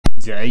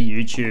Day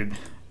YouTube.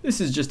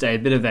 This is just a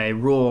bit of a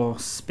raw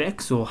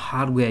specs or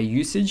hardware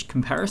usage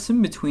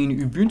comparison between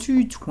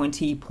Ubuntu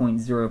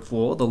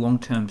 20.04, the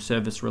long-term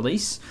service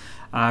release,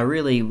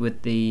 really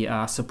with the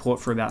support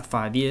for about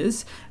 5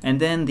 years, and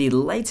then the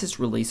latest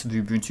release of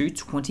Ubuntu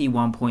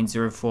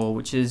 21.04,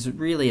 which is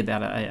really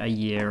about a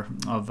year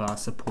of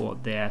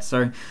support there.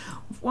 So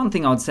one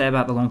thing I would say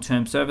about the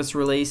long-term service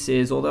release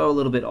is, although a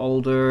little bit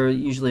older,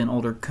 usually an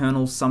older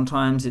kernel,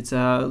 sometimes it's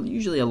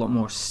usually a lot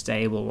more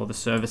stable of a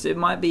service. It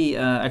might be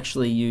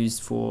actually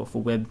used for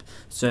web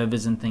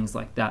servers and things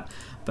like that.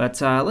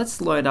 But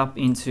let's load up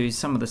into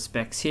some of the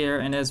specs here,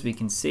 and as we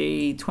can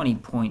see,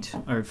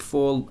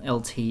 20.04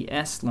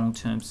 LTS,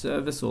 long-term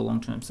service or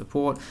long-term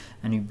support,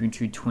 and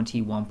Ubuntu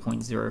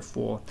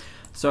 21.04.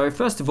 So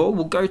first of all,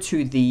 we'll go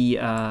to the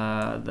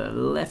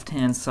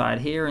left-hand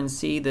side here and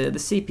see the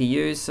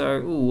CPU.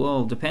 So,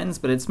 well, depends,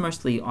 but it's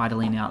mostly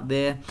idling out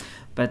there.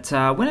 But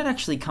when it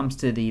actually comes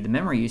to the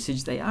memory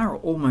usage, they are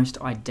almost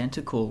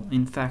identical.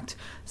 In fact,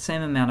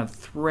 same amount of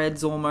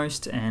threads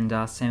almost, and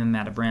same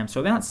amount of RAM.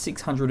 So about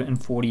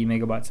 640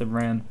 megabytes of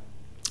RAM.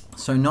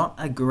 So not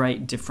a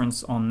great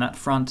difference on that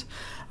front.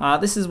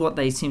 This is what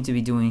they seem to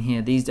be doing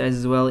here these days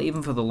as well.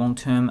 Even for the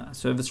long-term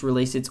service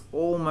release, it's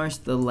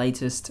almost the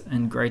latest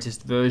and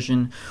greatest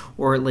version,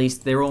 or at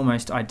least they're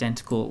almost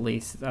identical, at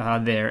least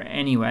there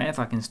anyway, if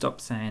I can stop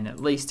saying at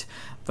least.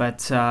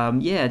 But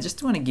yeah,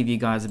 just want to give you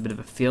guys a bit of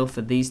a feel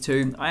for these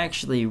two. I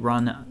actually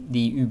run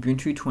the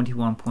Ubuntu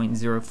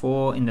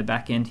 21.04 in the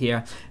back end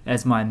here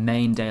as my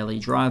main daily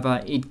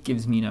driver. It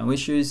gives me no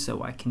issues,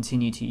 so I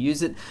continue to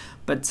use it.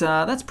 But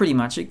that's pretty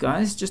much it,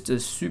 guys. Just a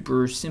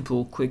super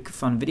simple, quick,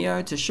 fun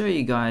video to show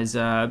you guys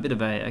a bit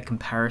of a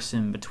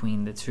comparison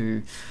between the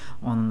two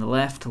on the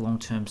left,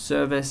 long-term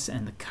service,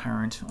 and the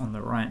current on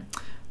the right.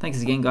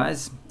 Thanks again,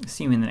 guys.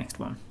 See you in the next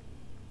one.